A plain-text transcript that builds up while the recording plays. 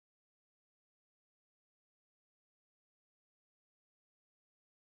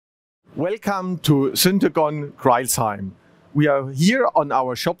Welcome to Syntegon Kreilsheim. We are here on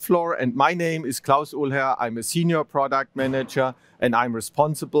our shop floor and my name is Klaus Uhlherr. I'm a senior product manager and I'm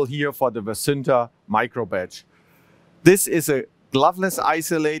responsible here for the Versynta microBatch. This is a gloveless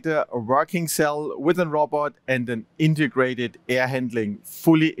isolator, a working cell with a robot and an integrated air handling,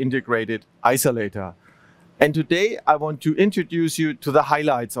 fully integrated isolator. And today I want to introduce you to the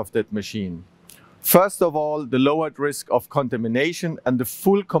highlights of that machine. First of all, the lowered risk of contamination and the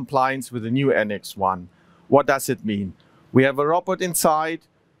full compliance with the new Annex 1. What does it mean? We have a robot inside,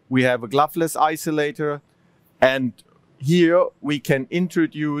 we have a gloveless isolator, and here we can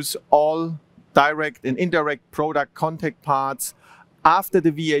introduce all direct and indirect product contact parts after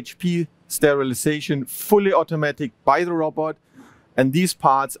the VHP sterilization, fully automatic by the robot, and these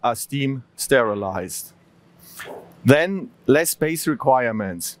parts are steam sterilized. Then less space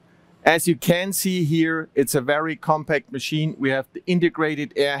requirements. As you can see here, it's a very compact machine. We have the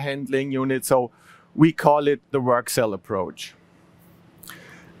integrated air handling unit, so we call it the Workcell approach.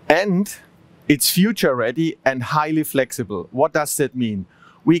 And it's future ready and highly flexible. What does that mean?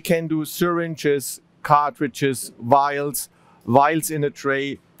 We can do syringes, cartridges, vials, vials in a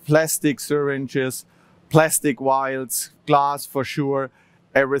tray, plastic syringes, plastic vials, glass for sure,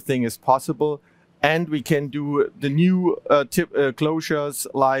 everything is possible. And we can do the new closures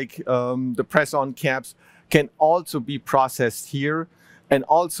like the press-on caps can also be processed here. And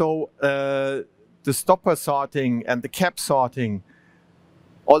also the stopper sorting and the cap sorting.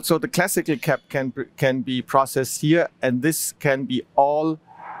 Also the classical cap can be processed here, and this can be all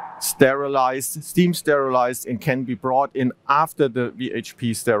sterilized, steam sterilized, and can be brought in after the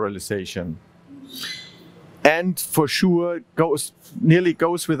VHP sterilization. And for sure, nearly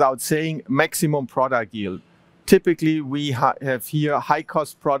goes without saying, maximum product yield. Typically, we have here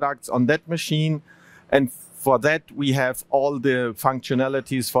high-cost products on that machine, and for that we have all the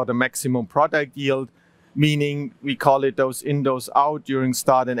functionalities for the maximum product yield, meaning we call it dose in, dose out during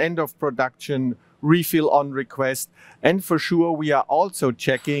start and end of production, refill on request, and for sure we are also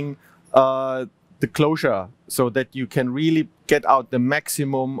checking the closure so that you can really get out the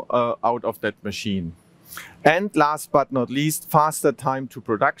maximum out of that machine. And last but not least, faster time to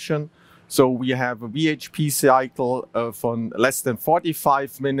production. So we have a VHP cycle from less than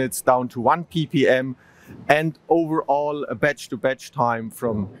 45 minutes down to 1 ppm, and overall a batch-to-batch time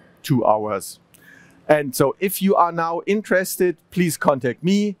from 2 hours. And so if you are now interested, please contact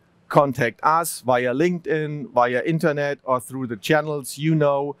me, contact us via LinkedIn, via internet, or through the channels you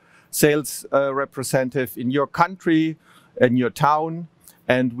know, sales representative in your country, in your town.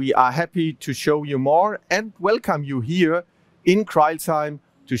 And we are happy to show you more and welcome you here in Kreilsheim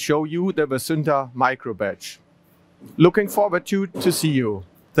to show you the Versynta microBatch. Looking forward to see you.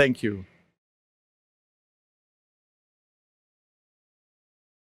 Thank you.